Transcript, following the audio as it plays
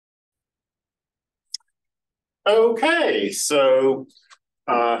Okay, so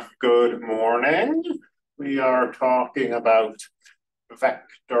good morning. We are talking about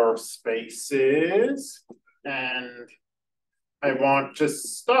vector spaces, and I want to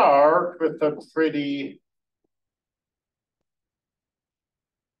start with a pretty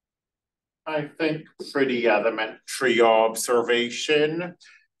elementary observation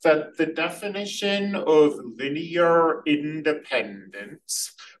that the definition of linear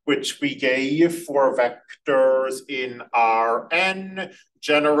independence, which we gave for vectors in Rn,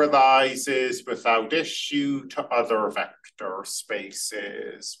 generalizes without issue to other vector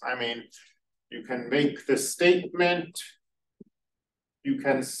spaces. I mean, you can make the statement, you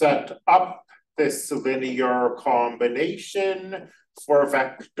can set up this linear combination for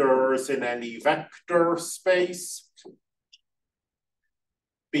vectors in any vector space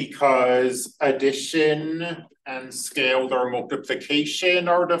because addition and scalar multiplication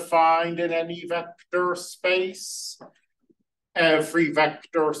are defined in any vector space. Every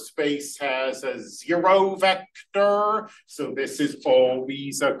vector space has a zero vector, so this is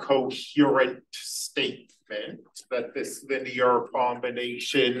always a coherent statement that this linear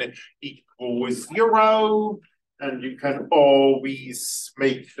combination equals zero. And you can always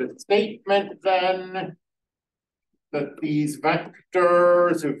make the statement then that these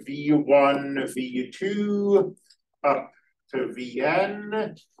vectors v1, v2 up to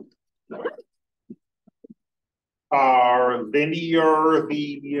vn are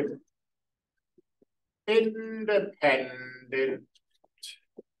linearly independent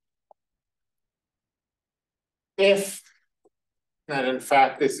if, and in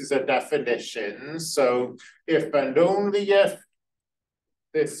fact, this is a definition, so if and only if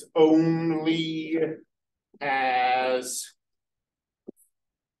this only has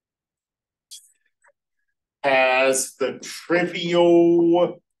the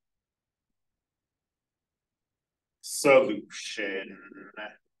trivial solution.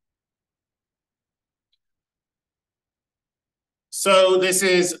 So this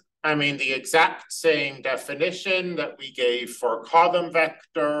is, the exact same definition that we gave for column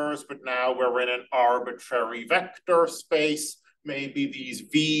vectors, but now we're in an arbitrary vector space. Maybe these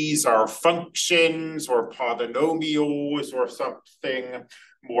V's are functions or polynomials or something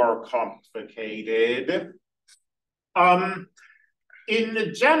more complicated. In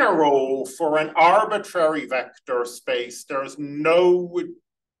general, for an arbitrary vector space, there's no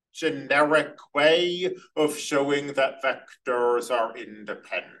generic way of showing that vectors are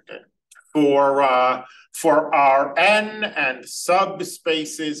independent. For Rn and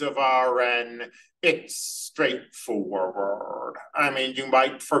subspaces of Rn, it's straightforward. You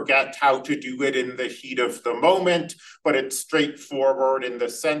might forget how to do it in the heat of the moment, but it's straightforward in the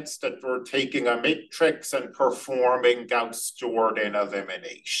sense that we're taking a matrix and performing Gauss-Jordan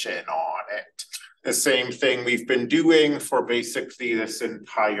elimination on it. The same thing we've been doing for basically this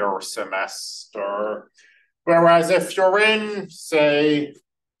entire semester. Whereas if you're in, say,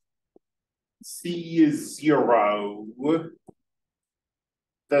 C0,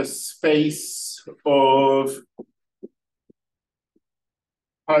 the space of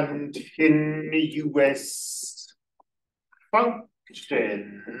continuous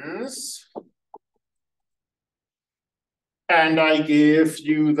functions, and I give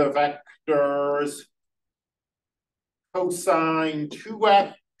you the vectors cosine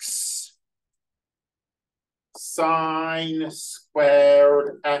 2x, sine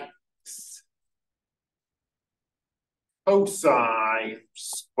squared x, cosine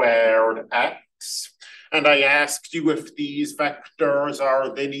squared x. And I asked you if these vectors are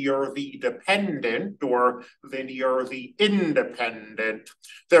linearly dependent or linearly independent.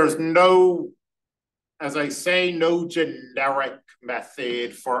 There's no, as I say, no generic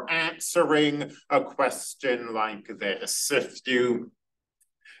method for answering a question like this. If you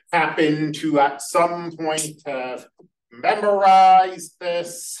happen to at some point have memorized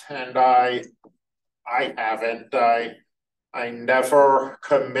this, and I haven't, I never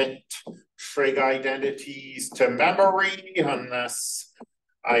commit trig identities to memory unless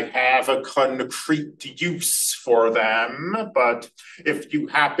I have a concrete use for them. But if you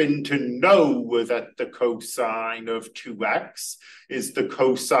happen to know that the cosine of 2x is the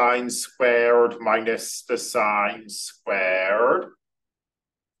cosine squared minus the sine squared,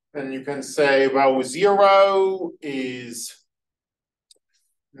 then you can say, well, 0 is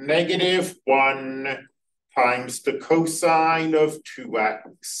 -1 times the cosine of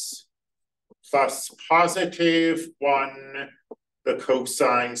 2x, thus +1 the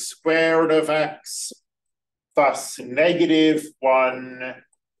cosine squared of x, thus -1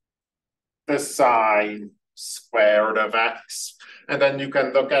 the sine squared of x. And then you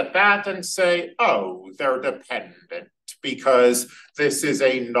can look at that and say, oh, they're dependent because this is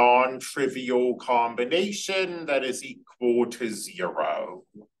a non-trivial combination that is equal to 0.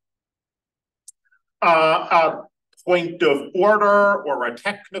 A point of order or a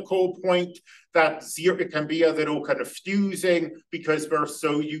technical point, that zero, it can be a little confusing because we're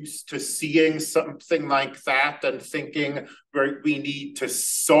so used to seeing something like that and thinking we need to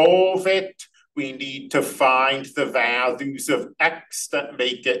solve it. We need to find the values of x that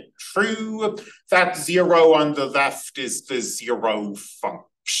make it true. That 0 on the left is the 0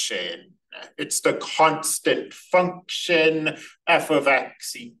 function. It's the constant function, f of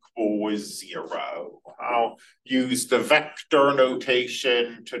x equals 0. I'll use the vector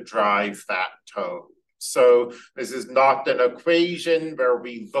notation to drive that home. So this is not an equation where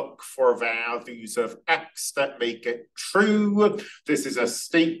we look for values of x that make it true. This is a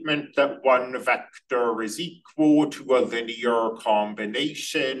statement that one vector is equal to a linear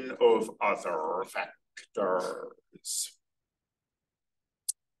combination of other vectors.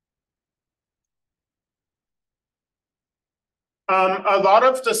 A lot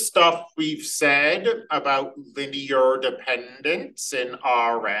of the stuff we've said about linear dependence in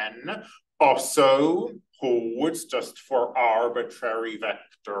Rn also holds just for arbitrary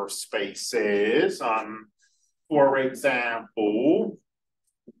vector spaces. For example,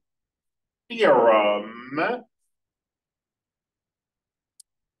 theorem.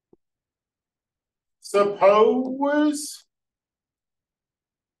 Suppose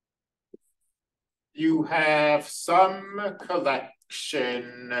you have some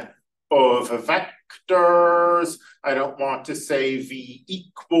collection of vectors. I don't want to say V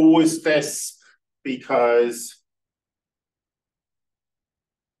equals this because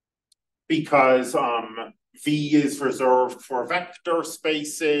V is reserved for vector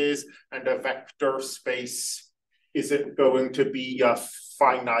spaces, and a vector space isn't going to be a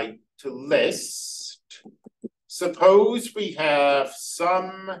finite list. Suppose we have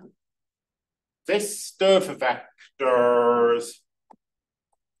some list of vectors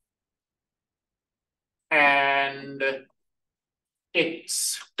and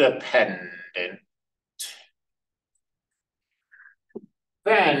it's dependent.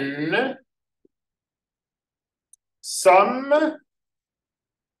 Then some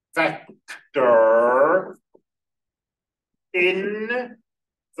vector in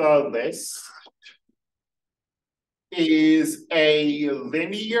the list is a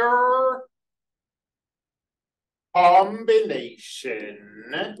linear combination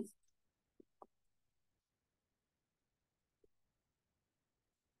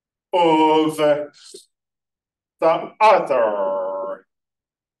of the other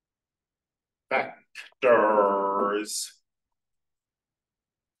vectors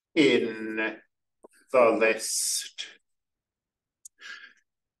in the list.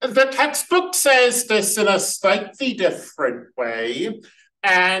 The textbook says this in a slightly different way,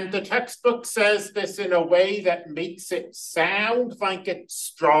 and the textbook says this in a way that makes it sound like it's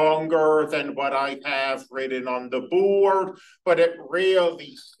stronger than what I have written on the board, but it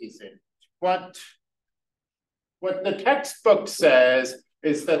really isn't. What the textbook says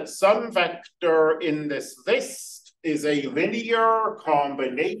is that some vector in this list is a linear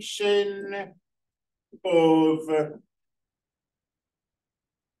combination of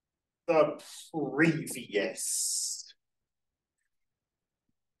the previous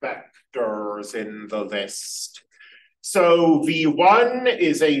vectors in the list. So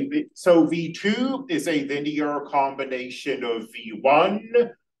V2 is a linear combination of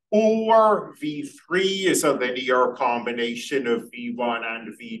V1, or V3 is a linear combination of V1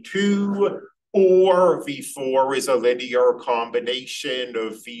 and V2, or V4 is a linear combination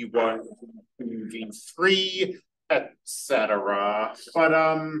of V1 and V3, etc.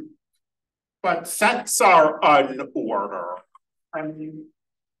 But sets are unordered. I mean,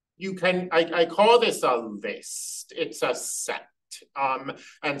 I call this a list. It's a set.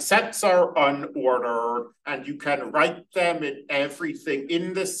 And sets are unordered, and you can write them in everything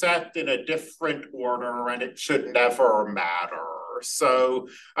in the set in a different order, and it should never matter. So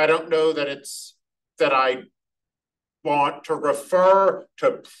I don't know that I want to refer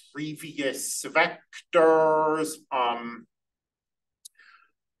to previous vectors.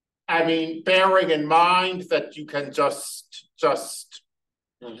 I mean, bearing in mind that you can just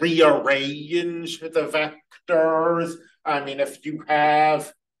rearrange the vectors. I mean, if you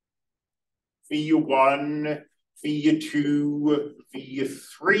have V1, V2,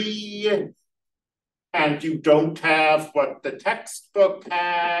 V3, and you don't have what the textbook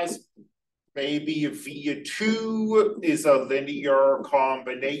has, maybe V2 is a linear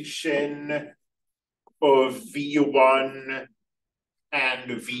combination of V1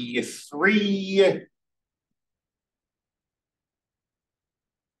 and V3,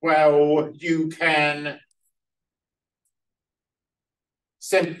 well, you can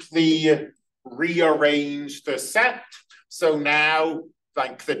simply rearrange the set. So now,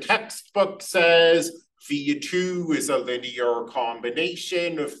 like the textbook says, V2 is a linear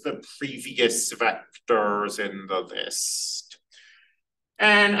combination of the previous vectors in the list.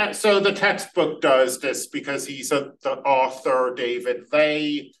 And so the textbook does this because the author, David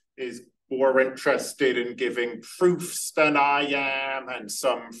Lay, is more interested in giving proofs than I am, and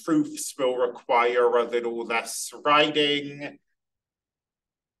some proofs will require a little less writing.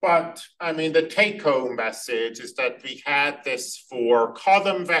 But I mean, the take-home message is that we had this for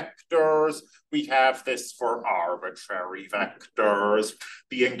column vectors, we have this for arbitrary vectors.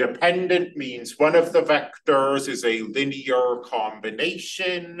 Being dependent means one of the vectors is a linear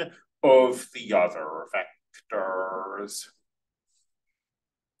combination of the other vectors.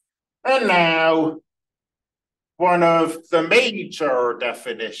 And now, one of the major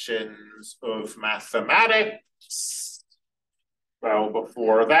definitions of mathematics. Well,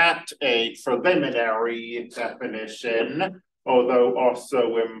 before that, a preliminary definition, although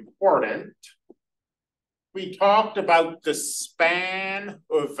also important. We talked about the span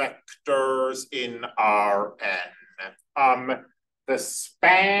of vectors in Rn. The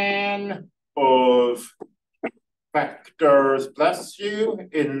span of vectors, bless you,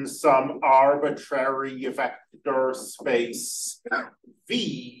 in some arbitrary vector space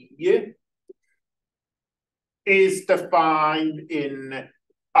V is defined in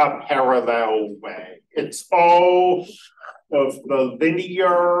a parallel way. It's all of the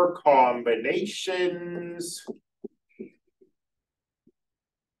linear combinations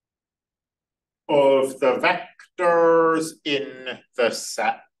of the vectors in the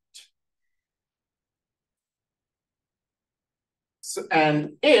set.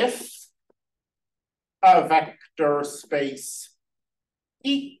 And if a vector space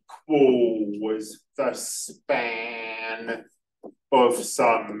equals the span of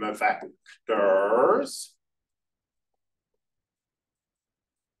some vectors,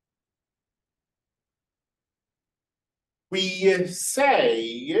 we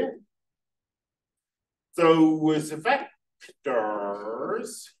say those vectors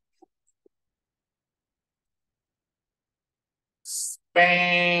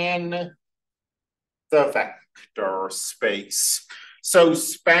span the vector space. So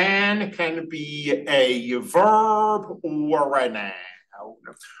span can be a verb or a noun.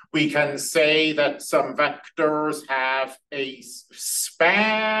 We can say that some vectors have a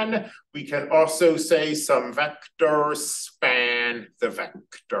span. We can also say some vectors span the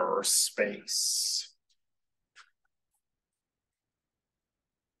vector space.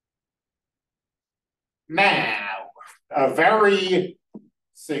 Now, a very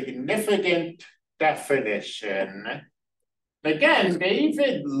significant definition. Again,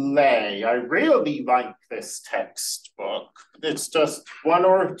 David Lay, I really like this textbook. It's just one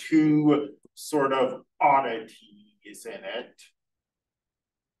or two sort of oddities in it.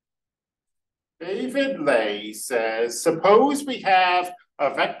 David Lay says, suppose we have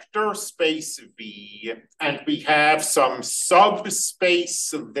a vector space V and we have some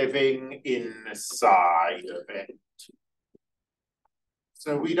subspace living inside of it.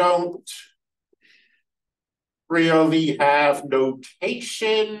 So we don't really have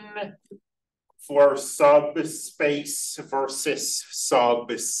notation for subspace versus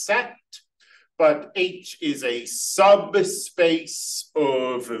subset, but H is a subspace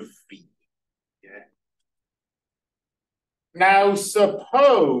of V. Now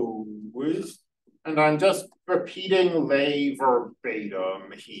suppose, and I'm just repeating Lay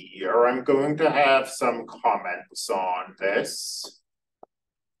verbatim here, I'm going to have some comments on this.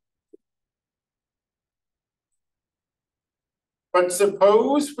 But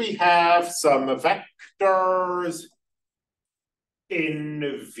suppose we have some vectors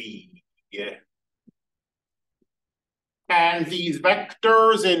in V. And these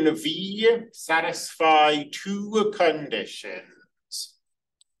vectors in V satisfy two conditions.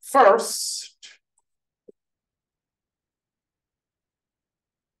 First,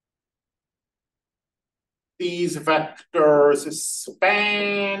 these vectors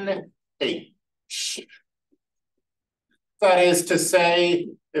span H. That is to say,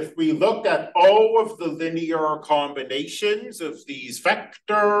 if we look at all of the linear combinations of these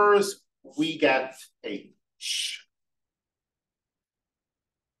vectors, we get H.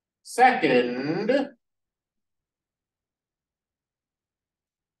 Second,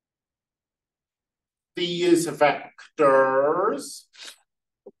 these vectors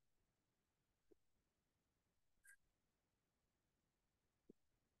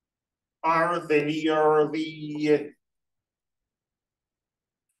are linearly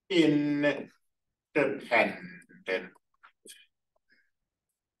independent.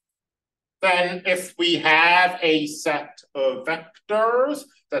 Then if we have a set of vectors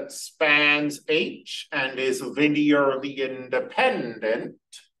that spans H and is linearly independent,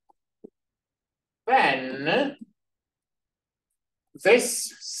 then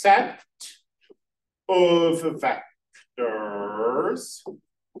this set of vectors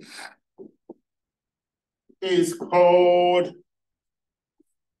is called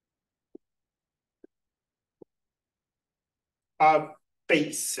a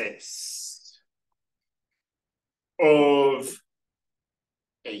basis of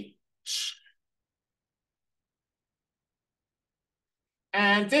H.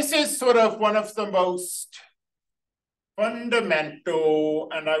 And this is sort of one of the most fundamental,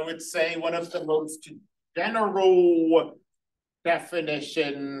 and I would say one of the most general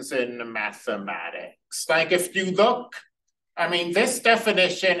definitions in mathematics. Like if you look, I mean, this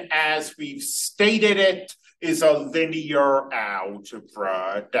definition, as we've stated it, is a linear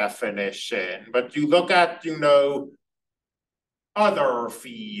algebra definition. But you look at, other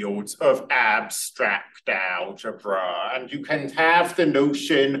fields of abstract algebra, and you can have the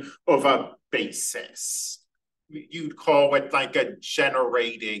notion of a basis. You'd call it like a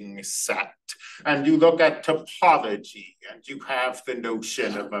generating set. And you look at topology and you have the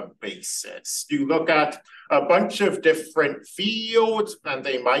notion of a basis. You look at a bunch of different fields and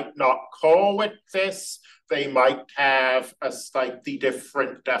they might not call it this. They might have a slightly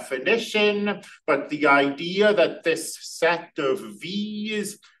different definition, but the idea that this set of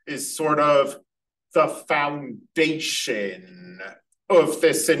V's is sort of the foundation of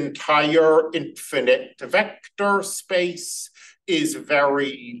this entire infinite vector space is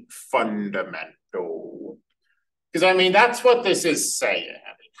very fundamental. Because I mean, that's what this is saying.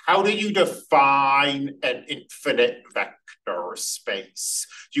 How do you define an infinite vector space?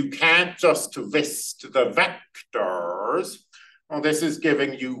 You can't just list the vectors. Well, this is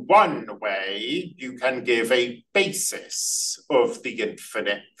giving you one way. You can give a basis of the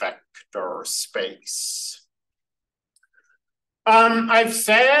infinite vector space. I've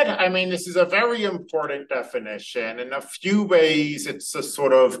said, I mean, this is a very important definition. In a few ways, it's a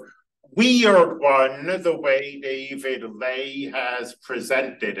sort of weird one, the way David Ley has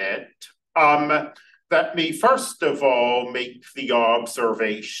presented it. Let me first of all make the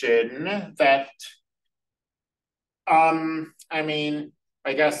observation that, I mean,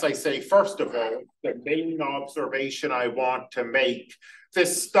 I guess I say first of all, the main observation I want to make,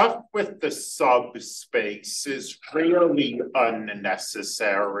 this stuff with the subspace is really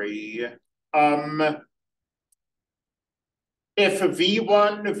unnecessary. If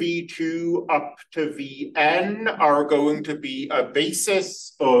V1, V2 up to Vn are going to be a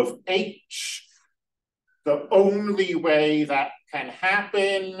basis of H, the only way that can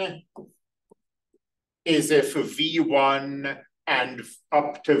happen is if V1 and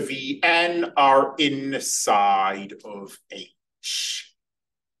up to Vn are inside of H.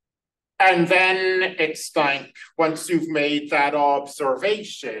 And then it's like, once you've made that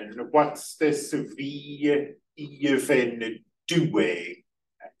observation, what's this V even doing?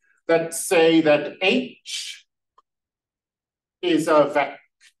 Let's say that H is a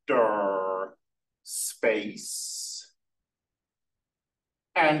vector space.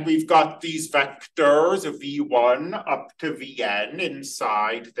 And we've got these vectors of V1 up to Vn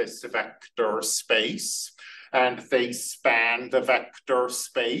inside this vector space. And they span the vector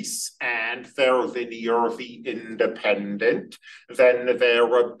space and they're linearly independent. Then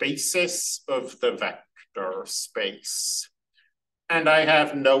they're a basis of the vector space. And I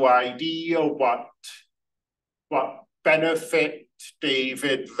have no idea what benefit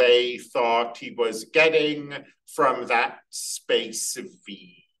David Ley thought he was getting from that space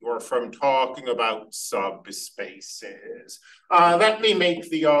V, or from talking about subspaces. Let me make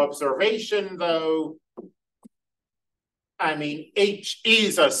the observation, though. I mean, H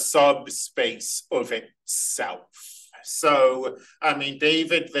is a subspace of itself. So, I mean,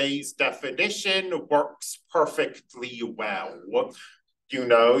 David Ley's definition works perfectly well.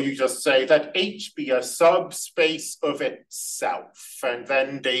 You just say that H be a subspace of itself, and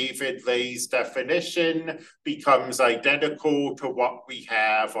then David Ley's definition becomes identical to what we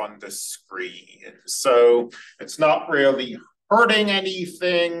have on the screen. So it's not really hurting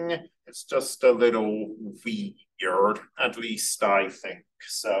anything. It's just a little weird, at least I think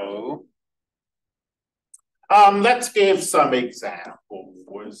so. Let's give some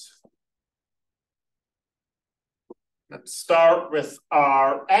examples. Let's start with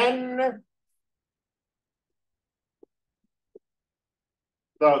Rn.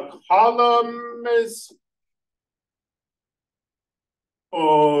 the columns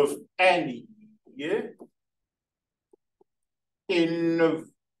of any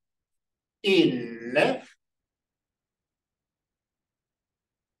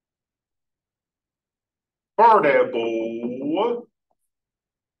invertible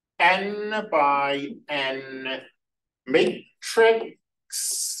n by n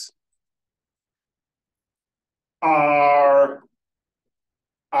matrix are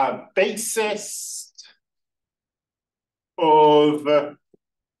a basis of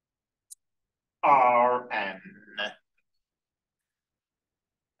Rn.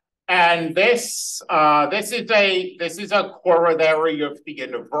 And this is a corollary of the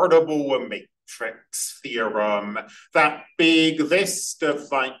invertible matrix theorem, that big list of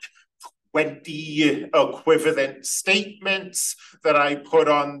like 20 equivalent statements that I put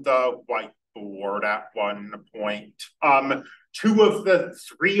on the whiteboard at one point.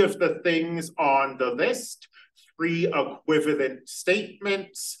 Three of the things on the list, three equivalent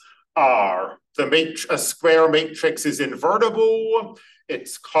statements are a square matrix is invertible,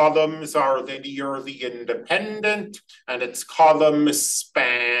 its columns are linearly independent, and its columns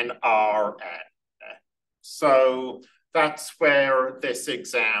span Rn. So that's where this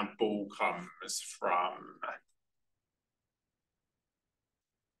example comes from.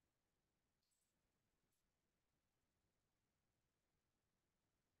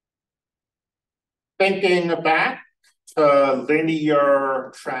 Thinking back to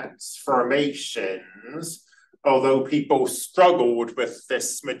linear transformations, although people struggled with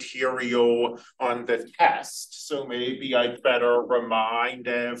this material on the test, so maybe I'd better remind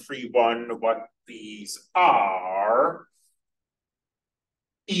everyone what these are.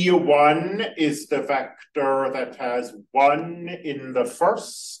 E1 is the vector that has 1 in the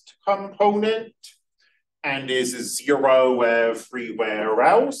first component and is 0 everywhere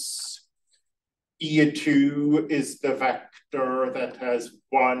else. E2 is the vector that has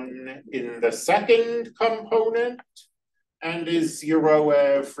 1 in the second component and is 0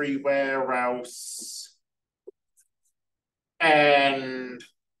 everywhere else, and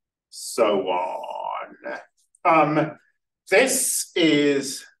so on. This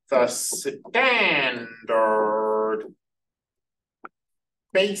is the standard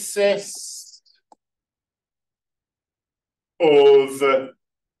basis of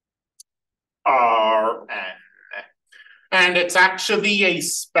Rn. And it's actually a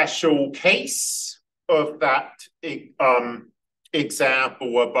special case of that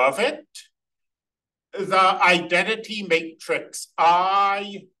example above it. The identity matrix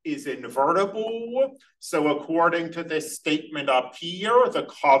I is invertible. So according to this statement up here, the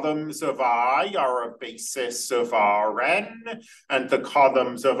columns of I are a basis of Rn, and the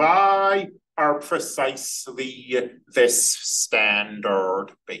columns of I are precisely this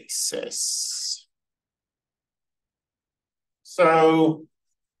standard basis. So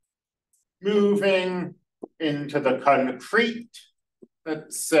moving into the concrete,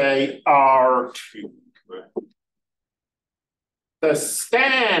 let's say R2. The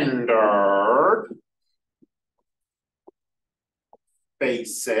standard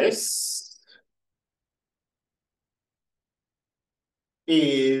basis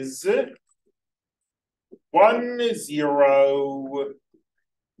is 1, 0,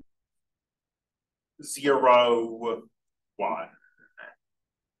 0, 1.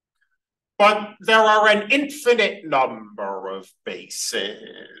 But there are an infinite number of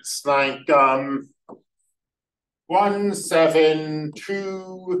bases, like 1, 7,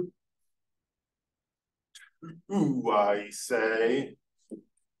 2, I say,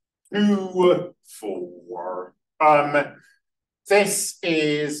 2, 4. This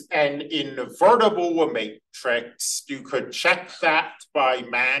is an invertible matrix. You could check that by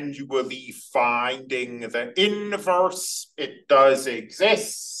manually finding the inverse. It does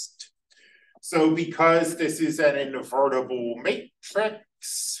exist. So because this is an invertible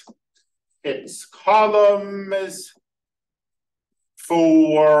matrix, its columns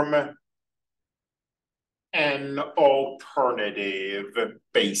form an alternative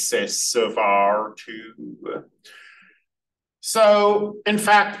basis of R2. So, in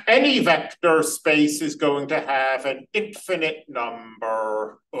fact, any vector space is going to have an infinite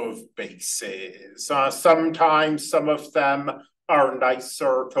number of bases. Sometimes some of them are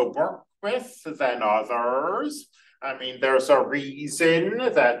nicer to work with than others. I mean, there's a reason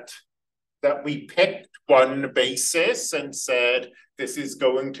that we picked one basis and said, this is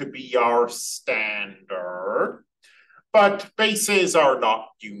going to be our standard. But bases are not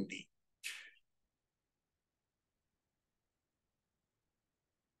unique.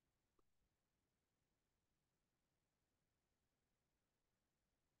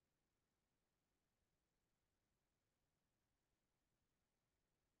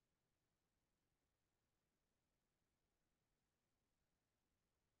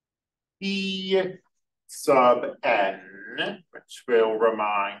 E sub n, which we'll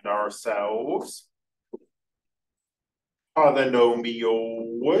remind ourselves,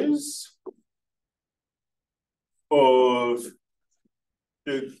 polynomials of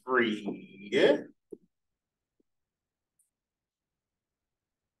degree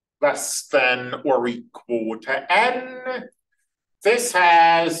less than or equal to n. This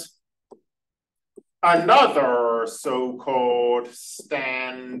has another so-called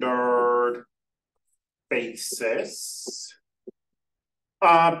standard basis.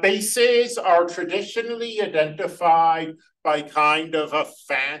 Bases are traditionally identified by kind of a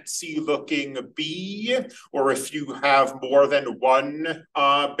fancy looking B, or if you have more than one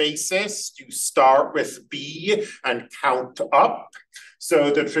basis, you start with B and count up.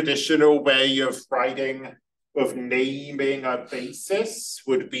 So the traditional way of naming a basis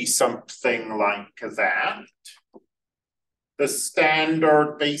would be something like that. The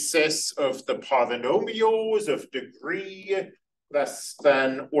standard basis of the polynomials of degree less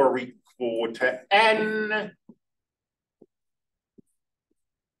than or equal to n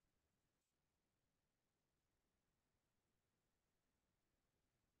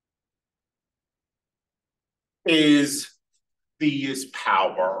is these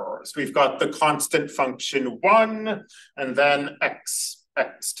powers. We've got the constant function 1, and then x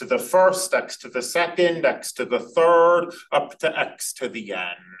to the first, x to the second, x to the third, up to x to the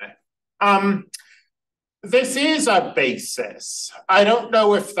n. This is a basis. I don't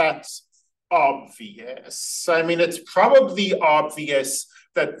know if that's obvious. I mean, it's probably obvious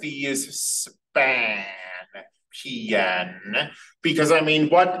that these span Pn, because I mean,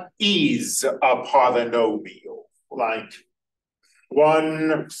 what is a polynomial? Like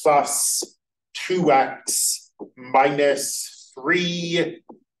 1 plus 2x minus 3x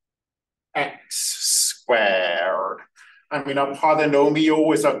squared. I mean, a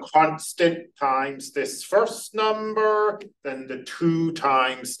polynomial is a constant times this first number, then the 2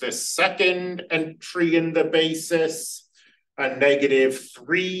 times this second entry in the basis, a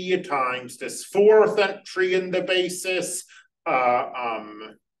 -3 times this fourth entry in the basis,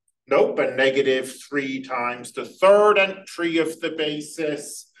 nope, a -3 times the third entry of the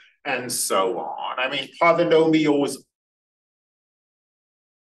basis, and so on. I mean, polynomials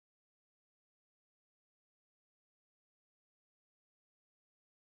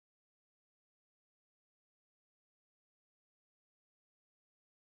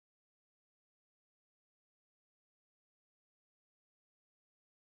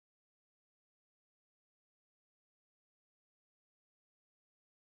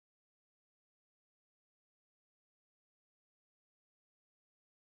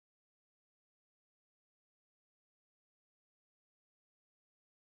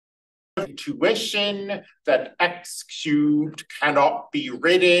intuition that x cubed cannot be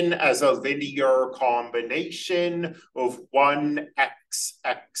written as a linear combination of 1x,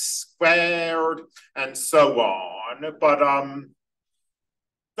 x squared, and so on. But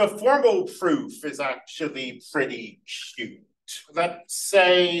the formal proof is actually pretty cute. Let's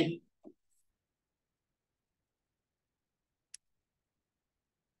say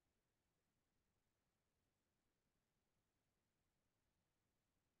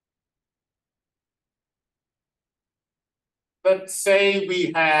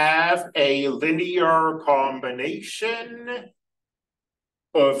we have a linear combination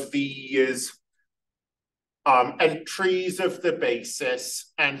of these entries of the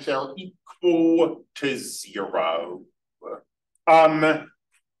basis, and they're equal to 0. And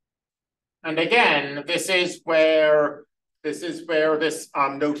again, this is where this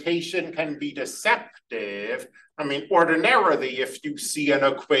notation can be deceptive. I mean, ordinarily, if you see an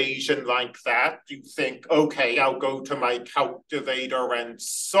equation like that, you think, okay, I'll go to my calculator and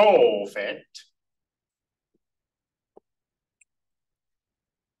solve it.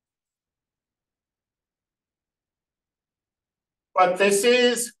 But this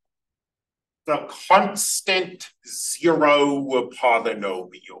is the constant 0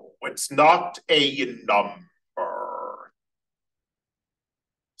 polynomial. It's not a number.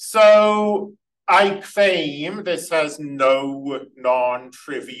 So I claim this has no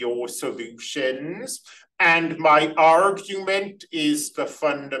non-trivial solutions, and my argument is the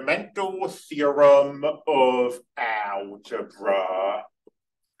fundamental theorem of algebra.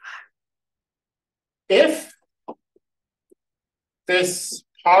 If this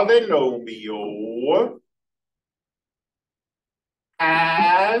polynomial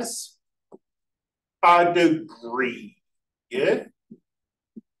has a degree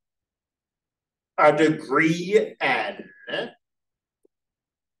n,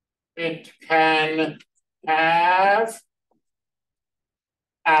 it can have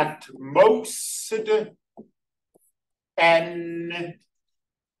at most n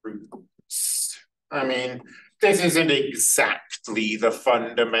roots. I mean, this isn't exactly the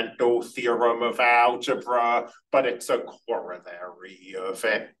fundamental theorem of algebra, but it's a corollary of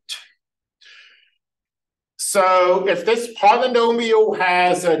it. So if this polynomial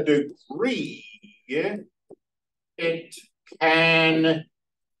has a degree, it can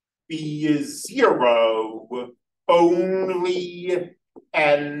be zero only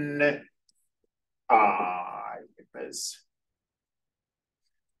n i's.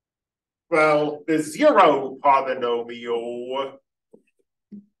 Well, the zero polynomial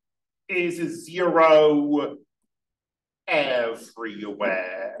is zero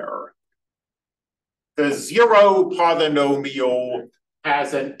everywhere. The zero polynomial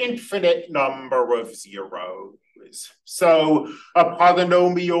has an infinite number of zeros. So a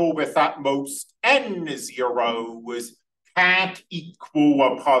polynomial with at most n zeros can't equal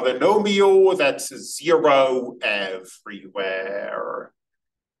a polynomial that's zero everywhere.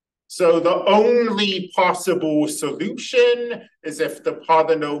 So the only possible solution is if the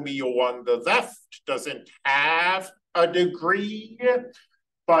polynomial on the left doesn't have a degree,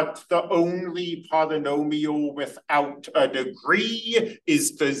 but the only polynomial without a degree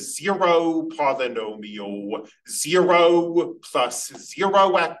is the zero polynomial. 0 plus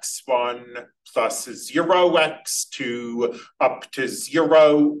 0x1 plus 0x2 up to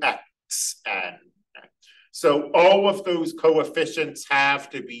 0xn. So all of those coefficients have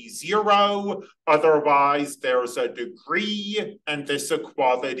to be zero, otherwise there's a degree, and this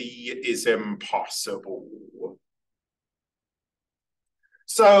equality is impossible.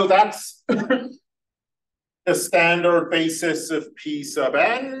 So that's the standard basis of P sub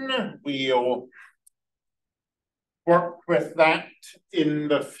n. We'll work with that in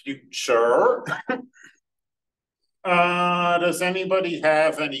the future. Does anybody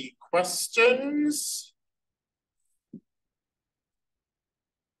have any questions?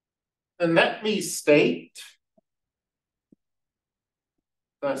 And let me state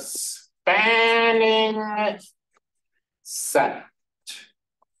the spanning set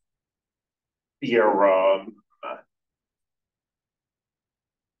theorem.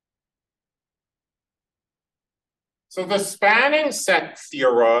 So the spanning set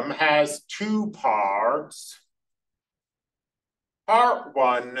theorem has two parts. Part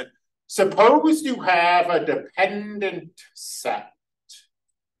one, suppose you have a dependent set.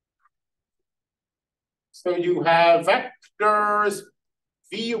 So you have vectors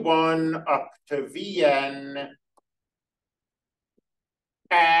v1 up to vn,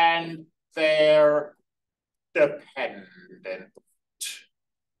 and they're dependent.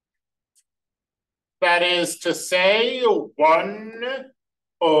 That is to say, one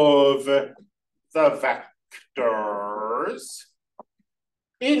of the vectors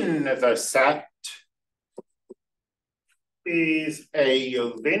in the set is a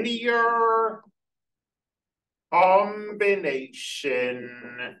linear combination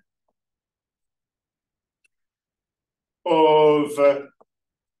of the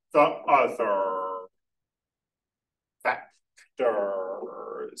other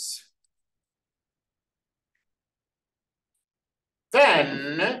vectors.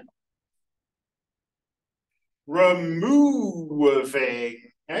 Then removing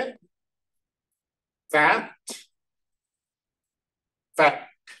that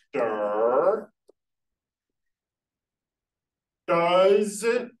vector does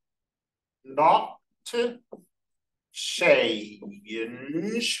not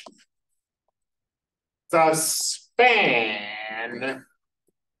change the span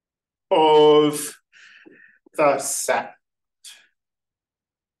of the set.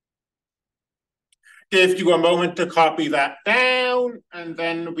 Give you a moment to copy that down, and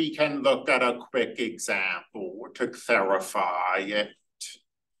then we can look at a quick example to clarify it.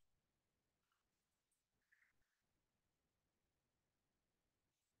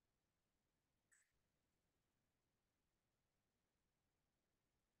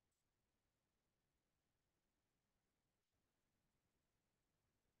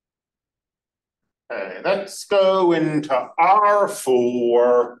 Okay, let's go into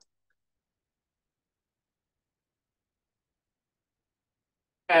R4.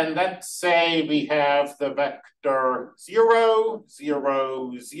 And let's say we have the vector 0,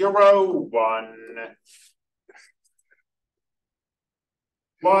 0, 0, 1,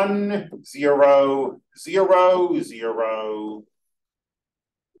 1, 0, 0, 0,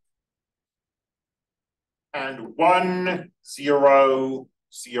 and 1, 0,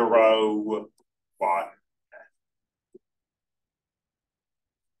 0, 1.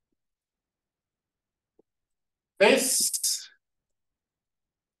 This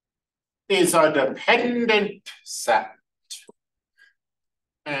is a dependent set.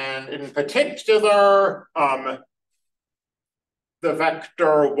 And in particular, the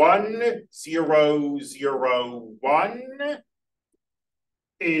vector 1, 0, 0, 1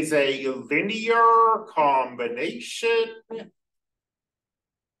 is a linear combination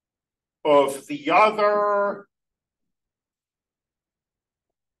of the other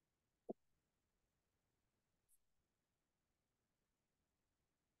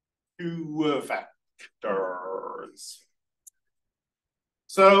two vectors.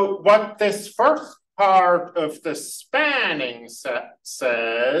 So what this first part of the spanning set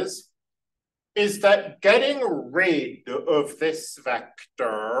says is that getting rid of this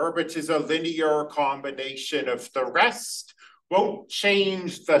vector, which is a linear combination of the rest, won't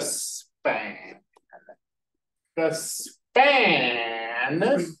change the span. The span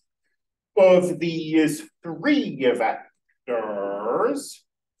of these three vectors,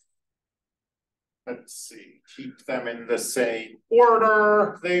 let's see, keep them in the same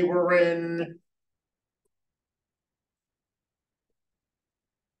order they were in.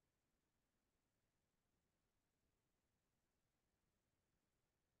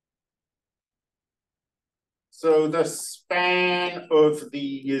 So the span of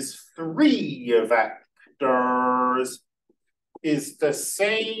these three vectors is the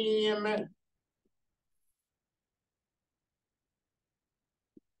same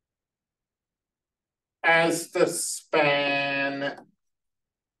as the span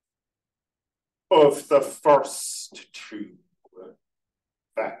of the first two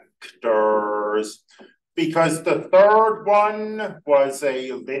vectors, because the third one was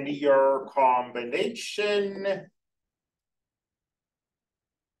a linear combination.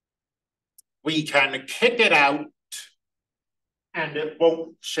 We can kick it out and it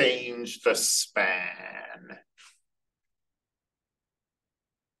won't change the span.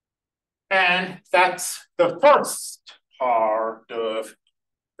 And that's the first part of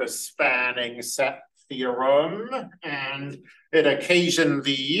the spanning set theorem, and it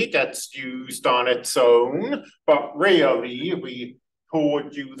occasionally gets used on its own, but really we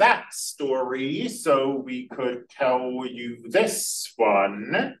told you that story so we could tell you this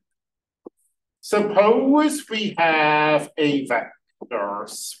one. Suppose we have a vector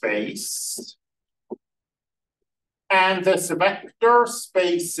space, and this vector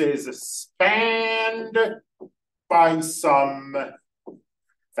space is spanned by some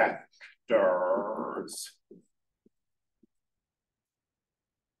vectors.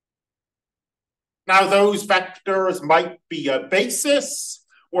 Now, those vectors might be a basis,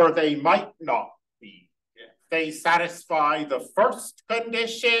 or they might not be. They satisfy the first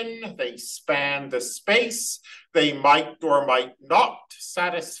condition, they span the space. They might or might not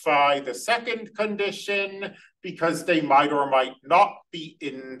satisfy the second condition because they might or might not be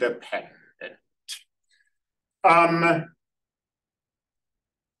independent. The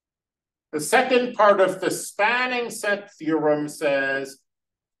second part of the spanning set theorem says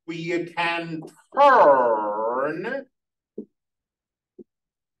we can turn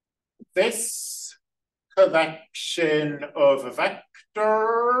this collection of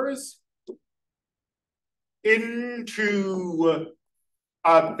vectors into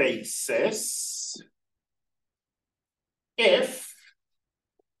a basis if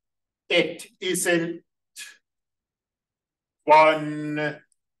it isn't one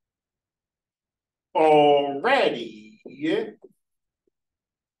already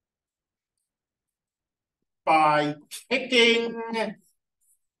by kicking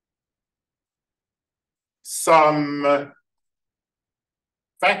some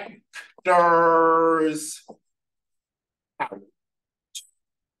vectors out.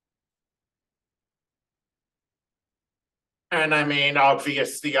 And I mean,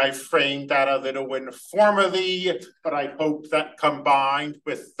 obviously, I framed that a little informally, but I hope that combined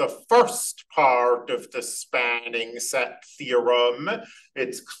with the first part of the spanning set theorem,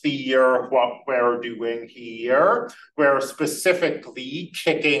 it's clear what we're doing here. We're specifically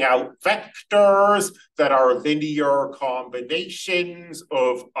kicking out vectors that are linear combinations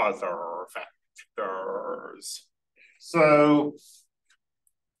of other vectors. So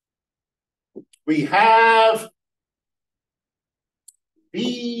we have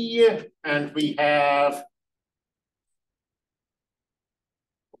V, and we have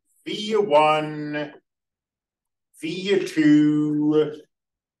V1, V2,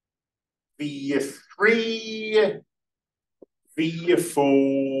 V3,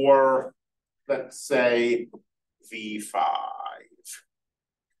 V4, let's say V5.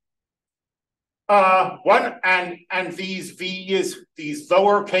 And these V's, these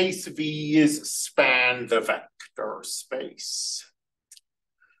lowercase v's span the vector space.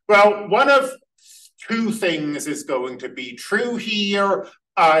 Well, one of two things is going to be true here.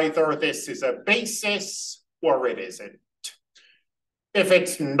 Either this is a basis or it isn't. If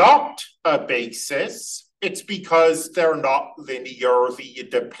it's not a basis, it's because they're not linearly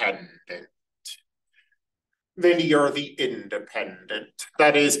dependent. Linearly independent.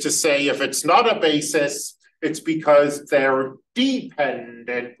 That is to say, if it's not a basis, it's because they're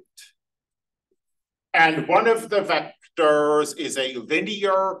dependent. And one of the vectors is a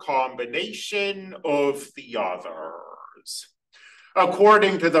linear combination of the others.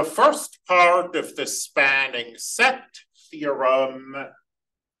 According to the first part of the spanning set theorem,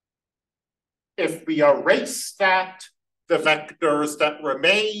 if we erase that, the vectors that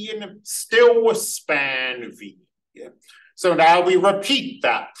remain still span V. So now we repeat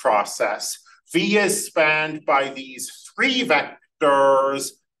that process. V is spanned by these three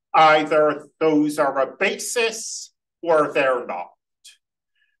vectors. Either those are a basis or they're not.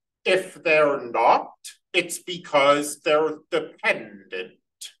 If they're not, it's because they're dependent.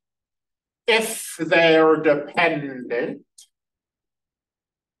 If they're dependent,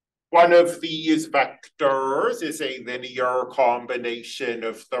 one of these vectors is a linear combination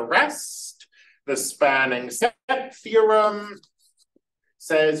of the rest. The spanning set theorem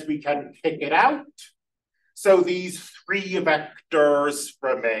says we can kick it out. So these three vectors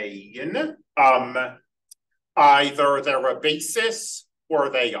remain. Either they're a basis or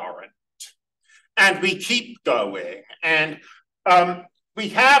they aren't. And we keep going. And we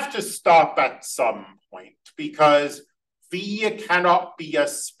have to stop at some point because V cannot be a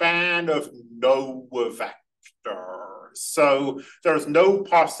span of no vectors. So there's no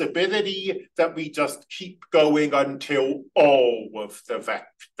possibility that we just keep going until all of the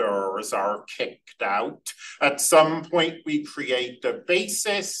vectors are kicked out. At some point, we create a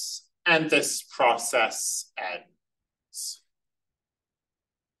basis, and this process ends.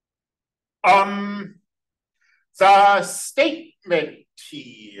 The statement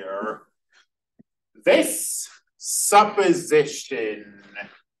here, this supposition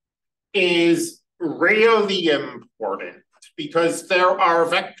is really important because there are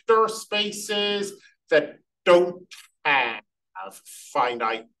vector spaces that don't have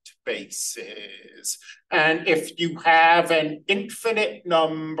finite bases. And if you have an infinite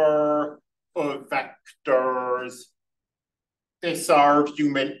number of vectors, this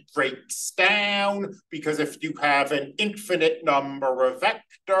argument breaks down because if you have an infinite number of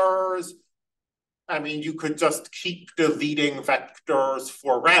vectors, I mean, you could just keep deleting vectors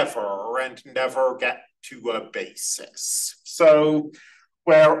forever and never get to a basis. So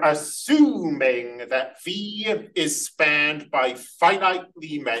we're assuming that V is spanned by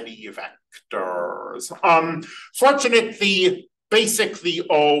finitely many vectors. Fortunately, basically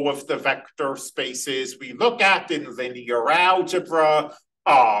all of the vector spaces we look at in linear algebra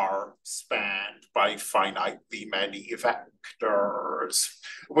are spanned by finitely many vectors.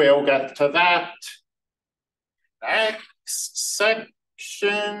 We'll get to that next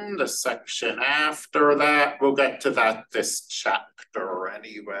section, the section after that. We'll get to that this chapter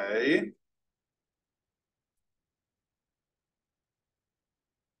anyway.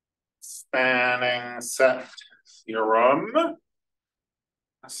 Spanning set theorem.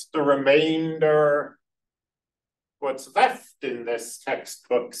 That's the remainder. What's left in this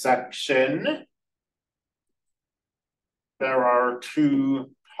textbook section? There are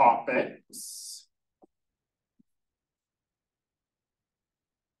two topics.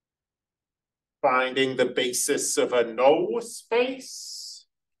 Finding the basis of a null space.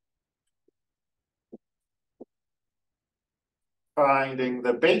 Finding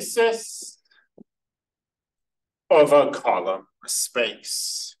the basis of a column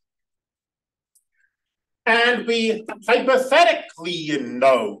space. And we hypothetically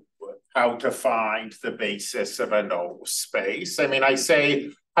know how to find the basis of a null space. I mean, I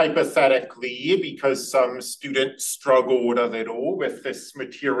say hypothetically because some students struggled a little with this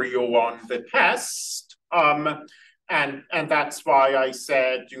material on the test. And that's why I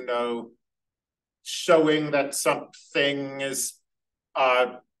said, you know, showing that something is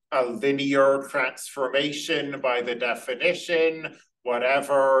a linear transformation by the definition,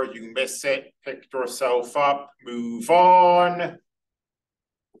 whatever, you miss it, pick yourself up, move on.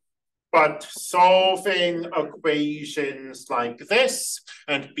 But solving equations like this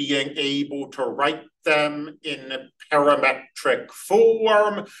and being able to write them in parametric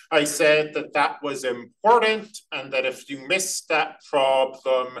form, I said that that was important and that if you missed that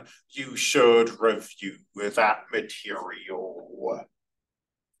problem, you should review that material.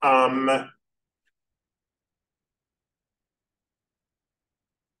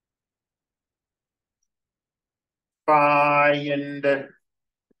 Find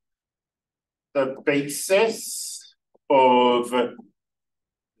the basis of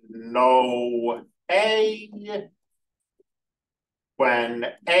no A when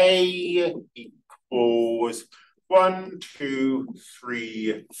A equals 1, 2,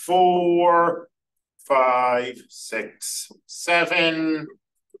 3, 4, 5, 6, 7,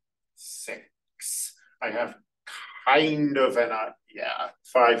 6. I have kind of an,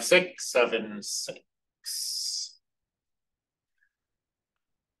 5, 6, 7, 6.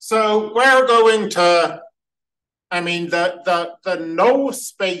 So we're going to, the null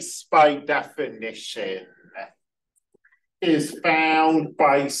space by definition is found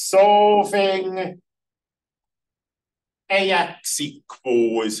by solving AX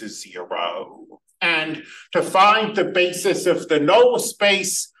equals 0. And to find the basis of the null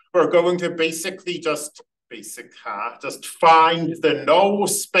space, we're going to basically just find the null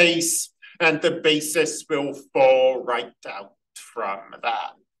space, and the basis will fall right out from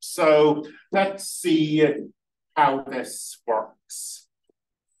that. So let's see how this works.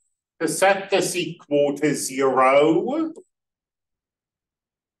 To set this equal to 0,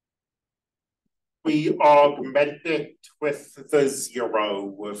 we augment it with the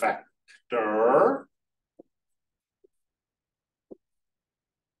 0 vector.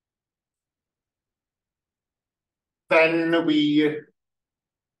 Then we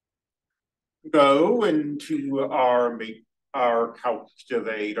go into our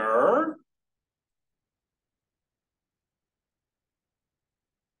calculator.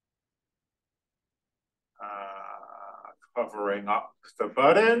 Covering up the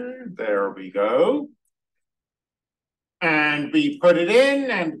button, there we go. And we put it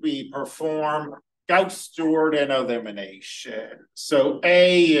in and we perform Gauss-Jordan elimination. So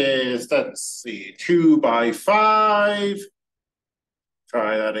A is, let's see, 2 by 5.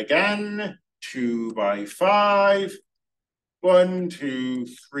 Try that again, 2 by 5. 1, 2,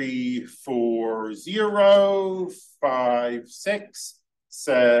 3, 4, 0, 5, 6,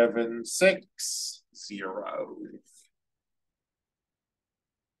 7, 6, 0.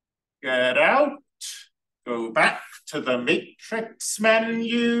 Get out, go back to the matrix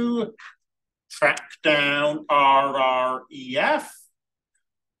menu, track down RREF,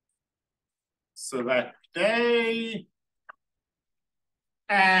 select A,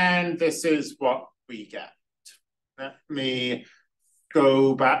 and this is what we get. Let me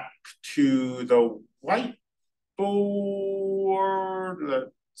go back to the whiteboard.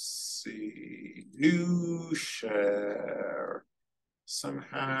 Let's see, new share.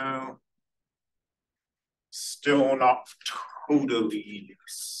 Somehow still not totally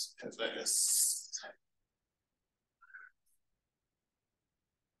used to this.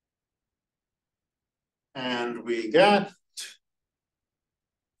 And we get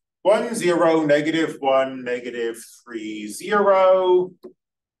 1, 0, negative 1, negative 3, 0.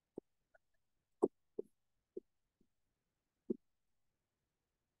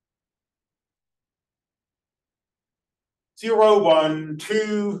 Zero, 1,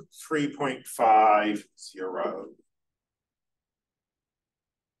 2, 3.5, 0.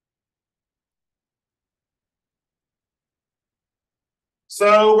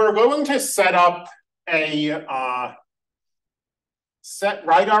 So we're going to set up a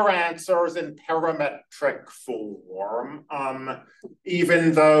write our answers in parametric form.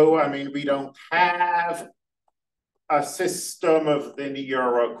 Even though, we don't have a system of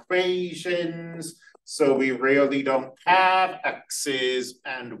linear equations, so we really don't have x's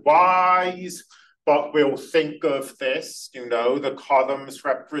and y's, but we'll think of this, the columns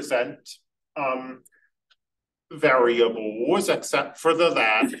represent variables, except for the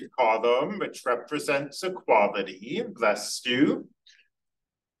last column, which represents equality. Let's do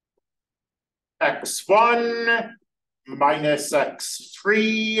x1 minus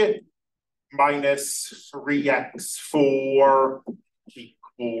x3 minus 3x4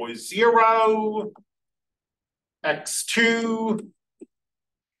 equals 0. x2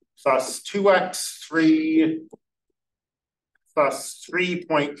 plus 2x3 plus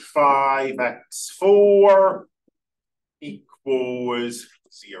 3.5x4 equals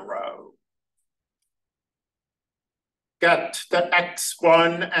 0. Get the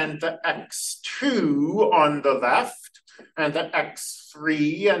x1 and the x2 on the left, and the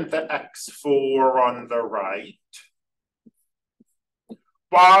x3 and the x4 on the right.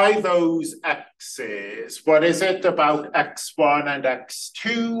 Why those x's? What is it about x1 and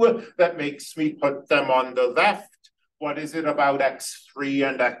x2 that makes me put them on the left? What is it about x3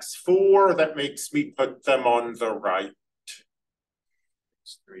 and x4 that makes me put them on the right?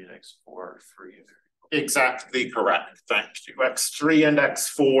 x3 and x4 are 3. Exactly correct. Thank you. x3 and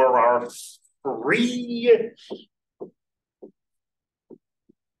x4 are 3.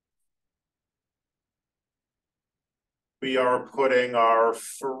 we are putting our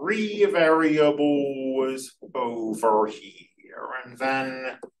free variables over here. And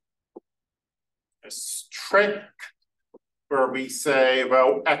then this trick where we say,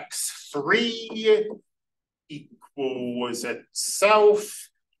 well, x3 equals itself.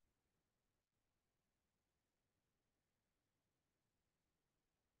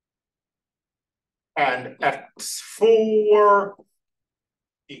 And x4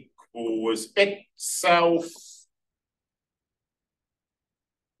 equals itself.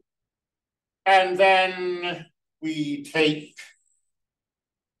 And then we take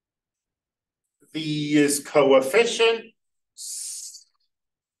these coefficients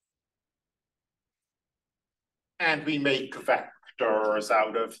and we make vectors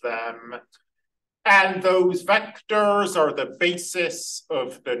out of them. And those vectors are the basis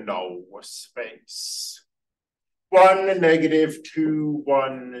of the null space. 1, -2,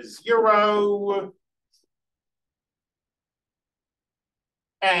 1, 0.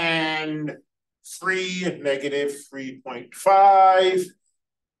 And 3, -3.5.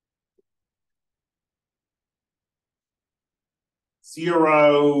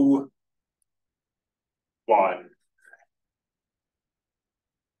 0, 1.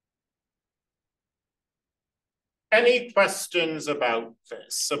 Any questions about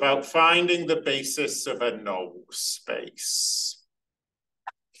this, about finding the basis of a null space?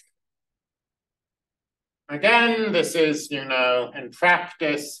 Again, this is, in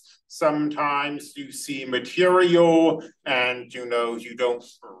practice, sometimes you see material and, you don't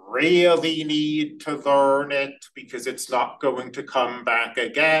really need to learn it because it's not going to come back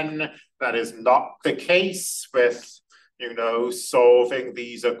again. That is not the case with, solving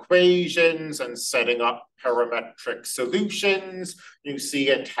these equations and setting up parametric solutions. You see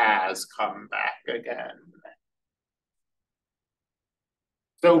it has come back again.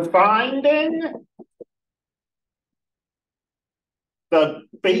 So finding the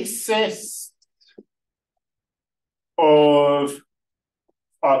basis of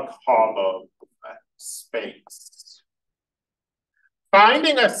a column space.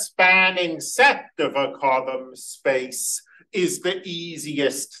 Finding a spanning set of a column space is the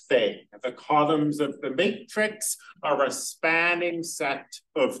easiest thing. The columns of the matrix are a spanning set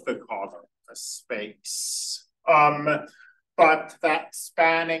of the column space. But that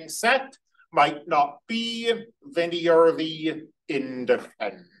spanning set might not be linearly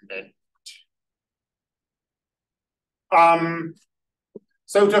independent.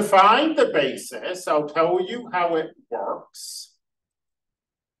 So to find the basis, I'll tell you how it works.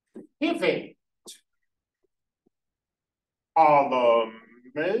 Pivot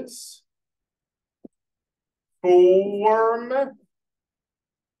columns form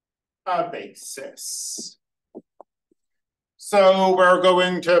a basis. So we're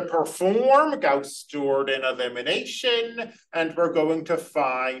going to perform Gauss-Jordan elimination, and we're going to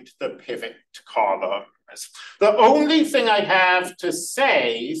find the pivot columns. The only thing I have to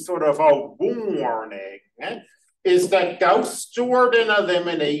say, sort of a warning, is that Gauss-Jordan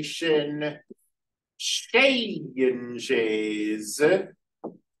elimination changes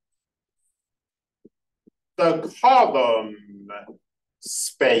the column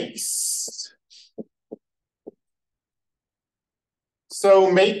space.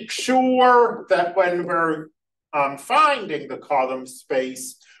 So make sure that when we're finding the column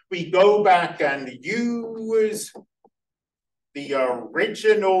space, we go back and use the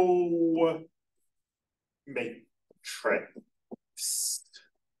original matrix.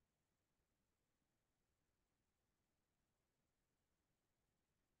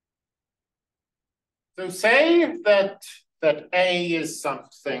 So say that A is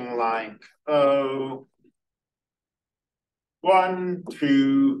something like 1,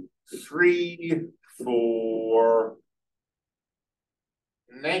 2, 3, 4,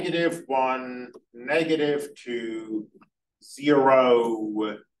 -1, -2,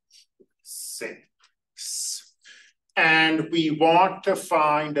 0, 6. And we want to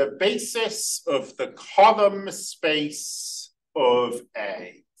find a basis of the column space of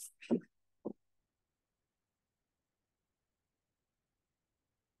A.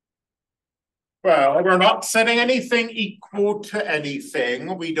 Well, we're not setting anything equal to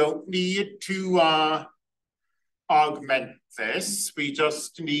anything. We don't need to augment this. We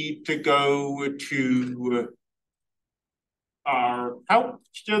just need to go to our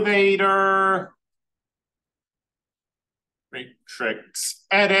calculator. Matrix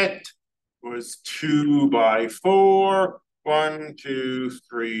edit was 2 by 4. 1, 2,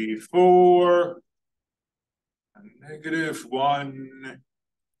 3, 4. -1.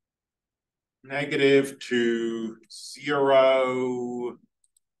 -2, 0,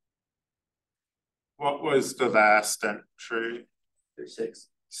 What was the last entry? 6.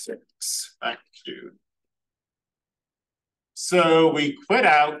 6. Thank you. So we quit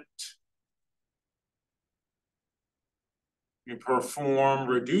out. You perform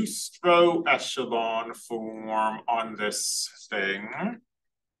reduced row echelon form on this thing.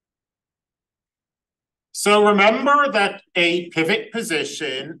 So remember that a pivot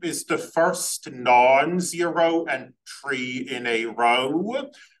position is the first non-zero entry in a row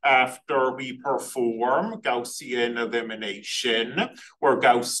after we perform Gaussian elimination or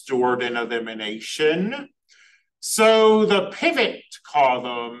Gauss-Jordan elimination. So the pivot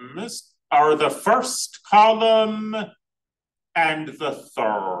columns are the first column and the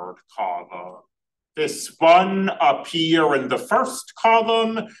third column. This one up here in the first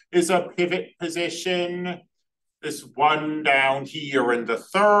column is a pivot position. This one down here in the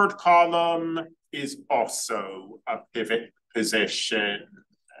third column is also a pivot position.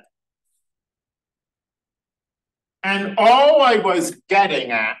 And all I was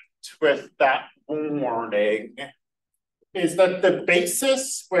getting at with that warning is that the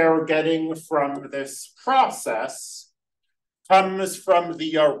basis we're getting from this process comes from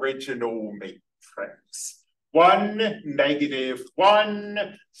the original matrix. 1, negative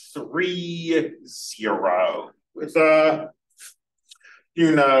 1, 3, 0. With the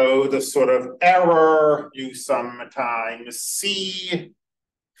sort of error you sometimes see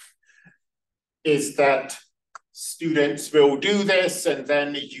is that students will do this and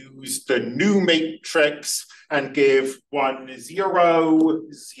then use the new matrix and give 1, 0,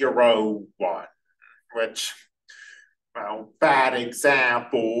 0, 1, which, well, bad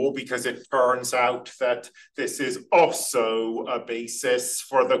example because it turns out that this is also a basis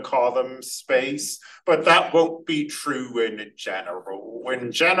for the column space, but that won't be true in general.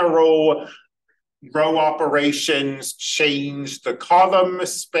 In general, row operations change the column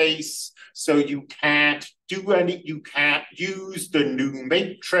space, so you can't use the new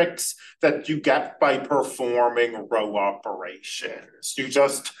matrix that you get by performing row operations.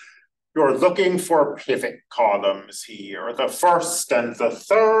 You're looking for pivot columns here, the first and the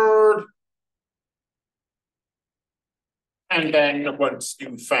third. And then once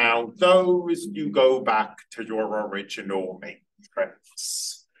you found those, you go back to your original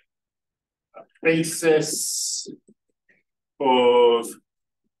matrix. The basis of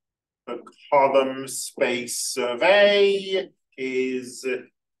the column space of A is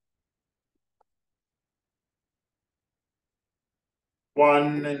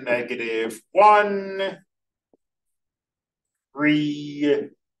 1, negative 1, 3, 0.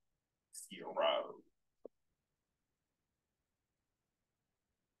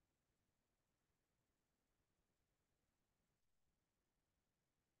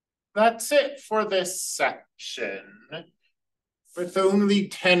 That's it for this section. With only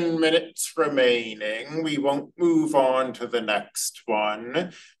 10 minutes remaining, we won't move on to the next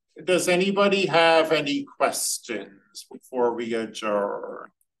one. Does anybody have any questions before we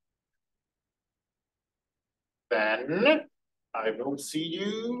adjourn? Then I will see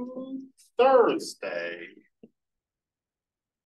you Thursday.